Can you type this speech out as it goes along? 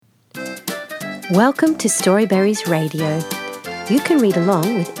Welcome to Storyberries Radio. You can read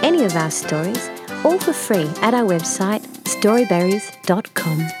along with any of our stories, all for free at our website,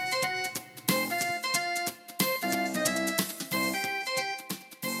 storyberries.com.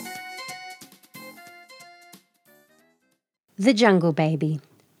 The Jungle Baby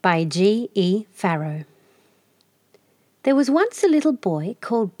by G. E. Farrow. There was once a little boy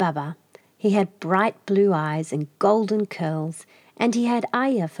called Baba. He had bright blue eyes and golden curls, and he had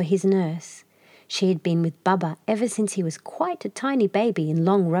Aya for his nurse. She had been with Baba ever since he was quite a tiny baby in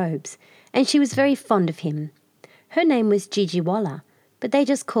long robes, and she was very fond of him. Her name was Jijiwala, but they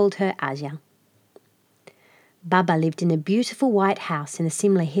just called her Aya. Baba lived in a beautiful white house in the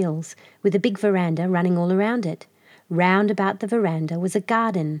Simla Hills with a big veranda running all around it. Round about the veranda was a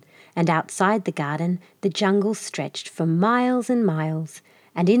garden, and outside the garden the jungle stretched for miles and miles,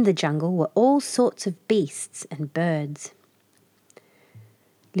 and in the jungle were all sorts of beasts and birds.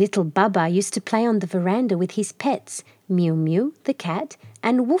 Little Baba used to play on the veranda with his pets, Mew Mew, the cat,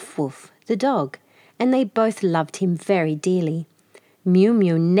 and Woof Woof, the dog, and they both loved him very dearly. Mew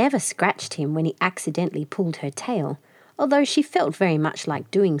Mew never scratched him when he accidentally pulled her tail, although she felt very much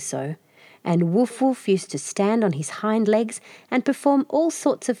like doing so, and Woof Woof used to stand on his hind legs and perform all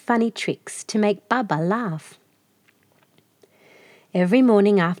sorts of funny tricks to make Baba laugh. Every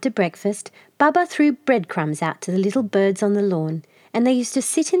morning after breakfast, Baba threw breadcrumbs out to the little birds on the lawn, and they used to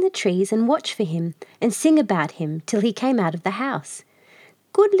sit in the trees and watch for him and sing about him till he came out of the house.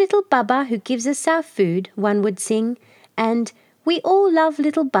 "Good little Baba who gives us our food," one would sing, and "We all love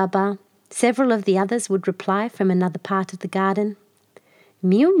little Baba," several of the others would reply from another part of the garden.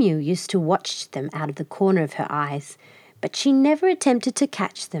 Mew Mew used to watch them out of the corner of her eyes, but she never attempted to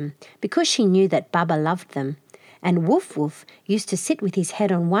catch them because she knew that Baba loved them, and Woof Woof used to sit with his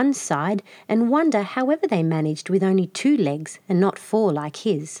head on one side and wonder however they managed with only 2 legs and not 4 like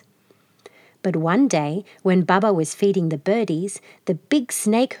his. But one day, when Baba was feeding the birdies, the big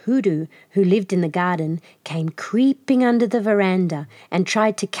snake Hoodoo, who lived in the garden, came creeping under the veranda and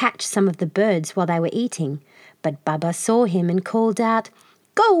tried to catch some of the birds while they were eating. But Baba saw him and called out,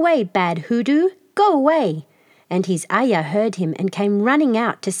 "Go away, bad Hoodoo, go away!" And his Aya heard him and came running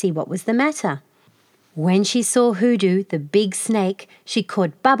out to see what was the matter. When she saw Hoodoo, the big snake, she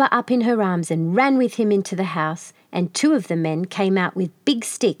caught Baba up in her arms and ran with him into the house, and 2 of the men came out with big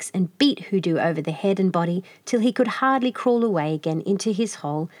sticks and beat Hoodoo over the head and body till he could hardly crawl away again into his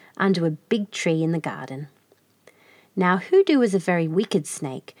hole under a big tree in the garden. Now Hoodoo was a very wicked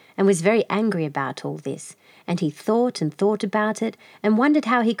snake and was very angry about all this, and he thought and thought about it and wondered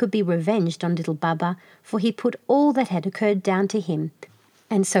how he could be revenged on little Baba, for he put all that had occurred down to him.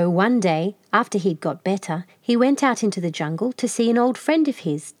 And so one day, after he'd got better, he went out into the jungle to see an old friend of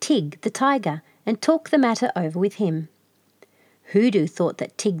his, Tig the tiger, and talk the matter over with him. Hoodoo thought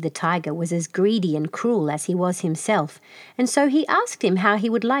that Tig the tiger was as greedy and cruel as he was himself, and so he asked him how he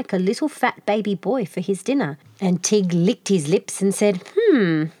would like a little fat baby boy for his dinner, and Tig licked his lips and said,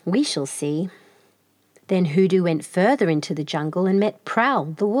 we shall see." Then Hoodoo went further into the jungle and met Prowl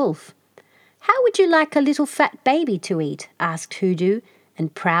the wolf. "How would you like a little fat baby to eat?" asked Hoodoo,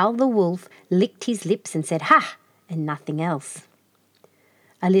 and Prowl the wolf licked his lips and said, "Ha!" and nothing else.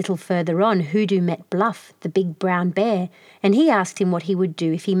 A little further on, Hoodoo met Bluff, the big brown bear, and he asked him what he would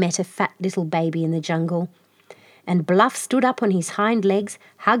do if he met a fat little baby in the jungle. And Bluff stood up on his hind legs,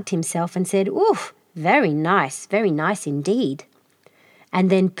 hugged himself and said, "Oof, very nice indeed." And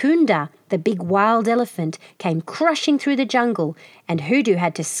then Poonda, the big wild elephant, came crushing through the jungle, and Hoodoo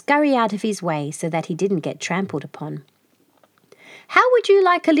had to scurry out of his way so that he didn't get trampled upon. "How would you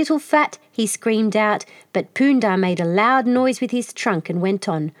like a little fat?" he screamed out, but Poonda made a loud noise with his trunk and went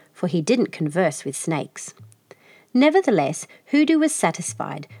on, for he didn't converse with snakes. Nevertheless, Hoodoo was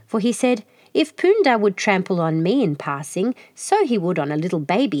satisfied, for he said, "If Poonda would trample on me in passing, so he would on a little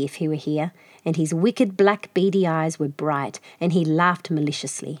baby if he were here," and his wicked black beady eyes were bright, and he laughed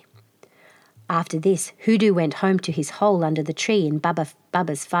maliciously. After this, Hoodoo went home to his hole under the tree in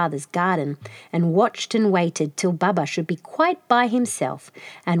Baba's father's garden and watched and waited till Baba should be quite by himself,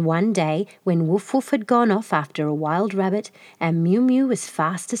 and one day, when Woof Woof had gone off after a wild rabbit, and Mew Mew was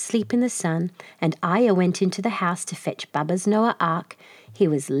fast asleep in the sun, and Aya went into the house to fetch Baba's Noah Ark, he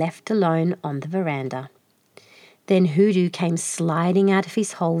was left alone on the veranda. Then Hoodoo came sliding out of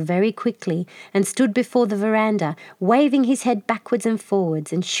his hole very quickly and stood before the veranda, waving his head backwards and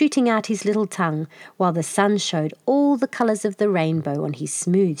forwards and shooting out his little tongue, while the sun showed all the colours of the rainbow on his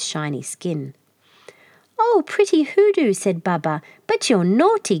smooth, shiny skin. "Oh, pretty Hoodoo," said Baba, "but you're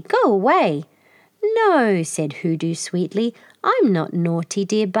naughty. Go away." "No," said Hoodoo sweetly, "I'm not naughty,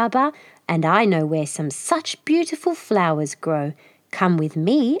 dear Baba, and I know where some such beautiful flowers grow. Come with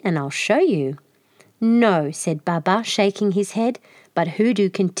me and I'll show you." "No," said Baba, shaking his head, but Hoodoo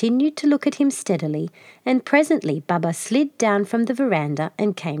continued to look at him steadily, and presently Baba slid down from the veranda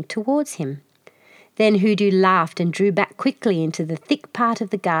and came towards him. Then Hoodoo laughed and drew back quickly into the thick part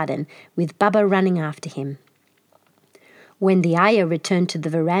of the garden, with Baba running after him. When the ayah returned to the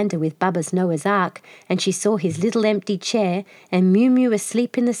veranda with Baba's Noah's Ark, and she saw his little empty chair and Mew Mew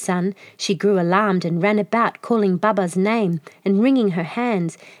asleep in the sun, she grew alarmed and ran about calling Baba's name and wringing her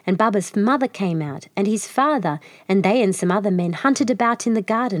hands, and Baba's mother came out, and his father, and they and some other men hunted about in the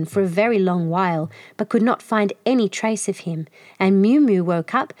garden for a very long while, but could not find any trace of him, and Mew Mew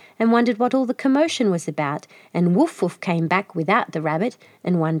woke up and wondered what all the commotion was about, and Woof Woof came back without the rabbit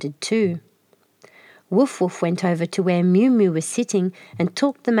and wondered too. Woof Woof went over to where Mew Mew was sitting and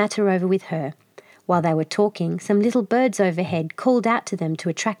talked the matter over with her. While they were talking, some little birds overhead called out to them to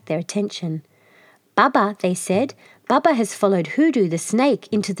attract their attention. "Baba," they said, "Baba has followed Hoodoo the snake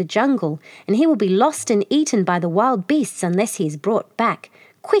into the jungle, and he will be lost and eaten by the wild beasts unless he is brought back.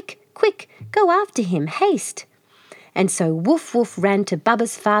 Quick, quick, go after him, haste." And so Woof Woof ran to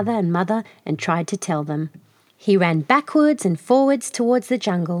Baba's father and mother and tried to tell them. He ran backwards and forwards towards the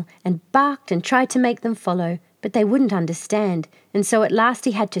jungle and barked and tried to make them follow, but they wouldn't understand, and so at last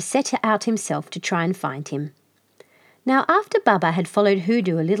he had to set out himself to try and find him. Now after Baba had followed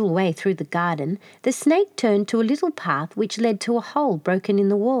Hoodoo a little way through the garden, the snake turned to a little path which led to a hole broken in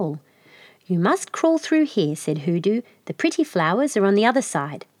the wall. "You must crawl through here," said Hoodoo. "The pretty flowers are on the other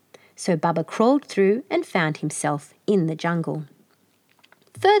side." So Baba crawled through and found himself in the jungle.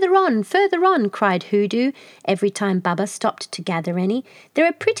 Further on," cried Hoodoo, every time Baba stopped to gather any. "There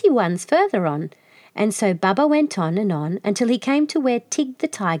are pretty ones further on." And so Baba went on and on until he came to where Tig the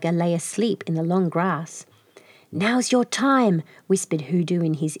tiger lay asleep in the long grass. "Now's your time," whispered Hoodoo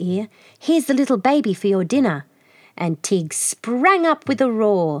in his ear. "Here's the little baby for your dinner." And Tig sprang up with a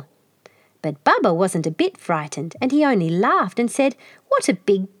roar. But Baba wasn't a bit frightened, and he only laughed and said, "What a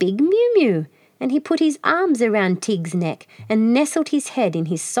big, big Mew Mew!" And he put his arms around Tig's neck and nestled his head in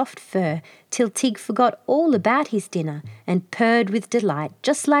his soft fur till Tig forgot all about his dinner and purred with delight,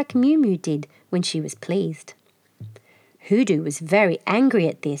 just like Mew Mew did when she was pleased. Hoodoo was very angry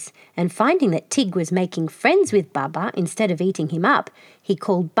at this, and finding that Tig was making friends with Baba instead of eating him up, he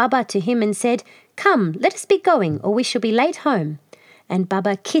called Baba to him and said, "Come, let us be going, or we shall be late home." And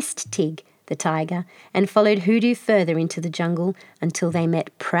Baba kissed Tig, the tiger, and followed Hoodoo further into the jungle until they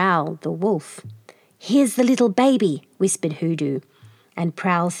met Prowl, the wolf. "Here's the little baby," whispered Hoodoo. And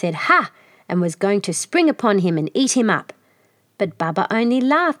Prowl said, "Ha!" and was going to spring upon him and eat him up. But Baba only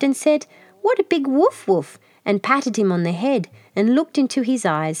laughed and said, "What a big woof woof," and patted him on the head and looked into his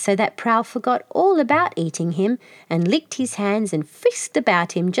eyes so that Prowl forgot all about eating him and licked his hands and frisked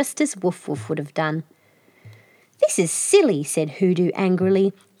about him just as Woof Woof would have done. "This is silly," said Hoodoo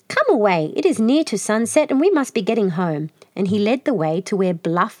angrily. "Come away, it is near to sunset and we must be getting home." And he led the way to where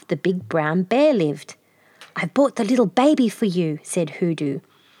Bluff the big brown bear lived. "I've brought the little baby for you," said Hoodoo.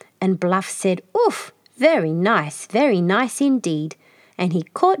 And Bluff said, "Oof, very nice indeed." And he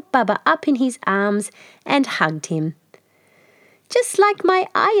caught Baba up in his arms and hugged him. "Just like my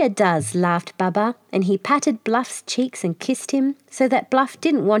ayah does," laughed Baba, and he patted Bluff's cheeks and kissed him, so that Bluff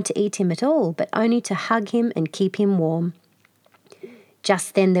didn't want to eat him at all, but only to hug him and keep him warm.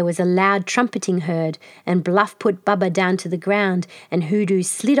 Just then there was a loud trumpeting heard, and Bluff put Baba down to the ground, and Hoodoo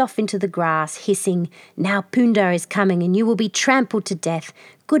slid off into the grass, hissing, "Now Poondar is coming, and you will be trampled to death.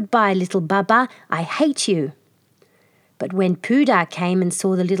 Goodbye, little Baba, I hate you." But when Poondar came and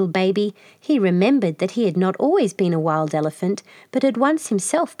saw the little baby, he remembered that he had not always been a wild elephant, but had once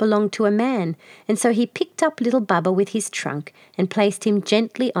himself belonged to a man, and so he picked up little Baba with his trunk and placed him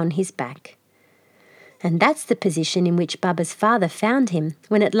gently on his back. And that's the position in which Baba's father found him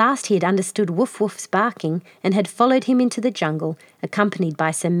when at last he had understood Woof Woof's barking and had followed him into the jungle, accompanied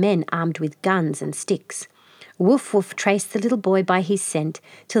by some men armed with guns and sticks. Woof Woof traced the little boy by his scent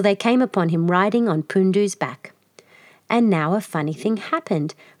till they came upon him riding on Poondoo's back. And now a funny thing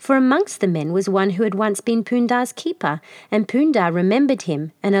happened, for amongst the men was one who had once been Poondar's keeper, and Poondar remembered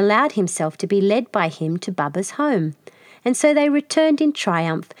him and allowed himself to be led by him to Baba's home. And so they returned in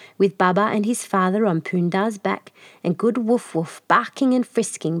triumph, with Baba and his father on Poondar's back, and good Woof Woof barking and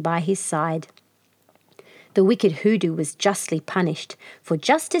frisking by his side. The wicked Hoodoo was justly punished, for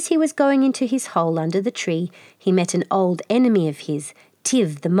just as he was going into his hole under the tree, he met an old enemy of his,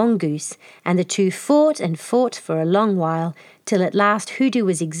 Tiv the mongoose, and the two fought and fought for a long while, till at last Hoodoo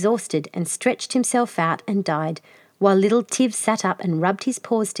was exhausted and stretched himself out and died, while little Tiv sat up and rubbed his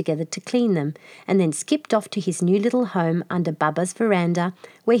paws together to clean them, and then skipped off to his new little home under Baba's veranda,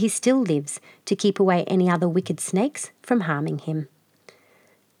 where he still lives, to keep away any other wicked snakes from harming him.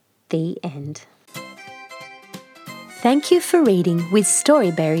 The end. Thank you for reading with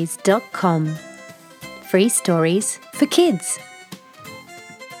Storyberries.com. Free stories for kids.